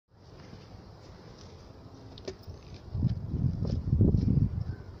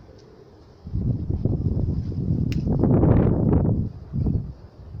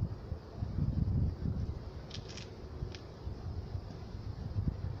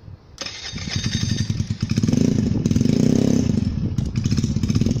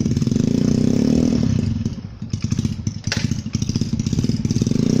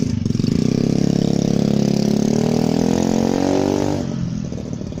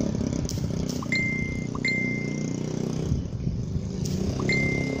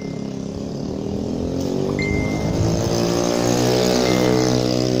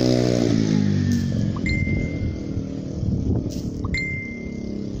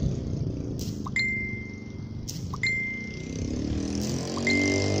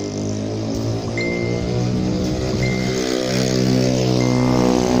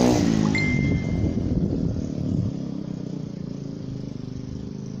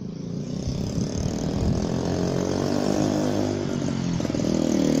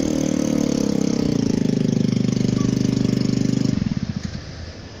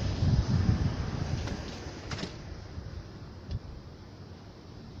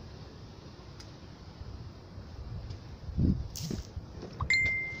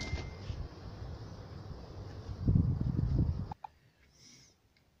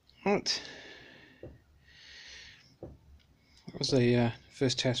Right, that was a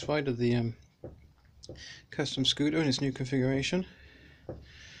first test ride of the custom scooter in its new configuration.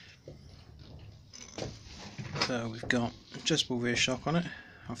 So we've got adjustable rear shock on it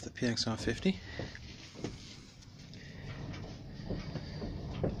off the PXR50,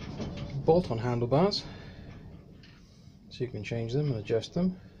 bolt-on handlebars, so you can change them and adjust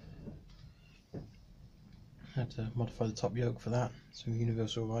them. Had to modify the top yoke for that, some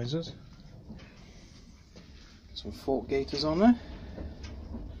universal risers, some fork gaiters on there,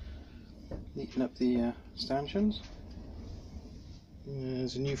 neaten up the stanchions.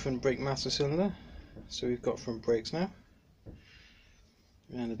 There's a new front brake master cylinder, so we've got front brakes now.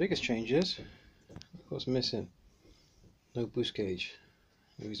 And the biggest change is, what's missing? No boost gauge.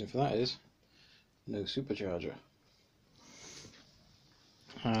 The reason for that is no supercharger.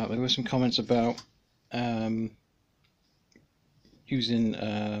 There were some comments about using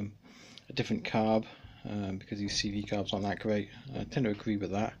a different carb because these CV carbs aren't that great. I tend to agree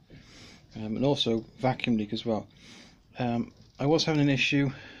with that, and also vacuum leak as well. I was having an issue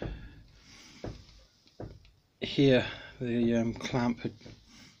here. The clamp had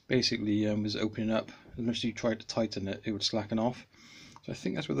basically was opening up. As much as you tried to tighten it, it would slacken off. So I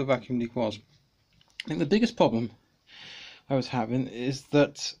think that's what the vacuum leak was. I think the biggest problem I was having is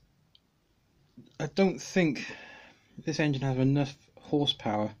that I don't think this engine has enough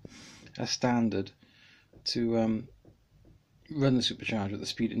horsepower as standard to run the supercharger at the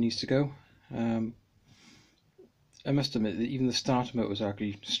speed it needs to go. I must admit that even the starter motor was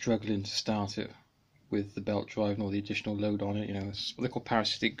actually struggling to start it with the belt drive and all the additional load on it. You know, it's what they call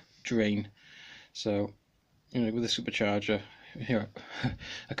parasitic drain. So, you know, with a supercharger, here,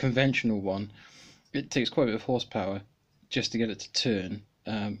 a conventional one, it takes quite a bit of horsepower just to get it to turn,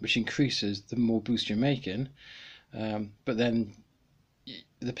 which increases the more boost you're making, but then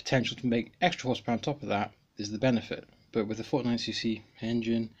the potential to make extra horsepower on top of that is the benefit. But with the 49cc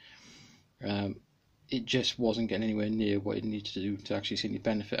engine, it just wasn't getting anywhere near what it needed to do to actually see any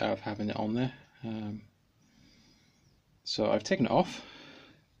benefit out of having it on there. So I've taken it off,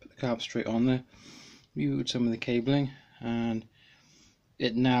 put the carb straight on there, rerouted some of the cabling, and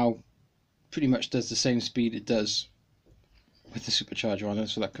it now pretty much does the same speed it does with the supercharger on it,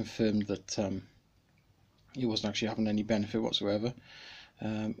 so that confirmed that it wasn't actually having any benefit whatsoever.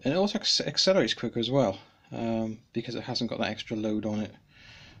 And it also accelerates quicker as well, because it hasn't got that extra load on it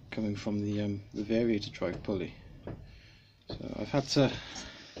coming from the variator drive pulley. So I've had to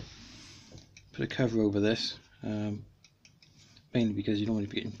put a cover over this, mainly because you don't want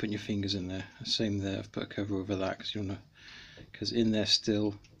to be putting your fingers in there. Same there, I've put a cover over that because you don't know, because in there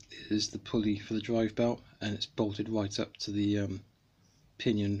still is the pulley for the drive belt, and it's bolted right up to the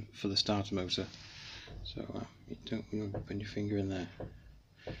pinion for the starter motor. So you don't want to put your finger in there.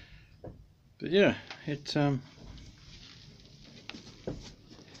 But yeah, let's do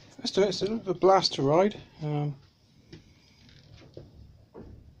it. It's a little bit of a blast to ride. I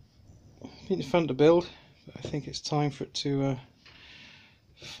think it's fun to build, but I think it's time for it to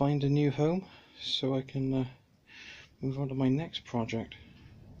find a new home, so I can move on to my next project,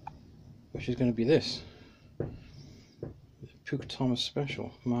 which is going to be this, the Puch Thomas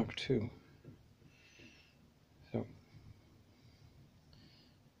Special Mark II. So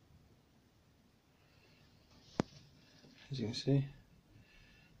as you can see,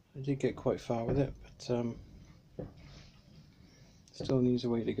 I did get quite far with it, but still needs a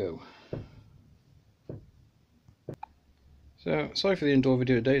way to go. So sorry for the indoor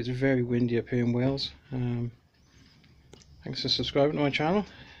video today, it's very windy up here in Wales. Thanks for subscribing to my channel.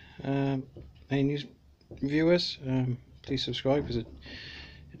 Any new viewers, please subscribe, because it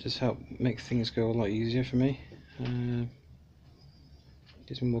does help make things go a lot easier for me.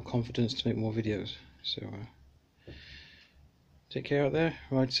 Gives me more confidence to make more videos. So take care out there,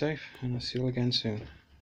 ride safe, and I'll see you all again soon.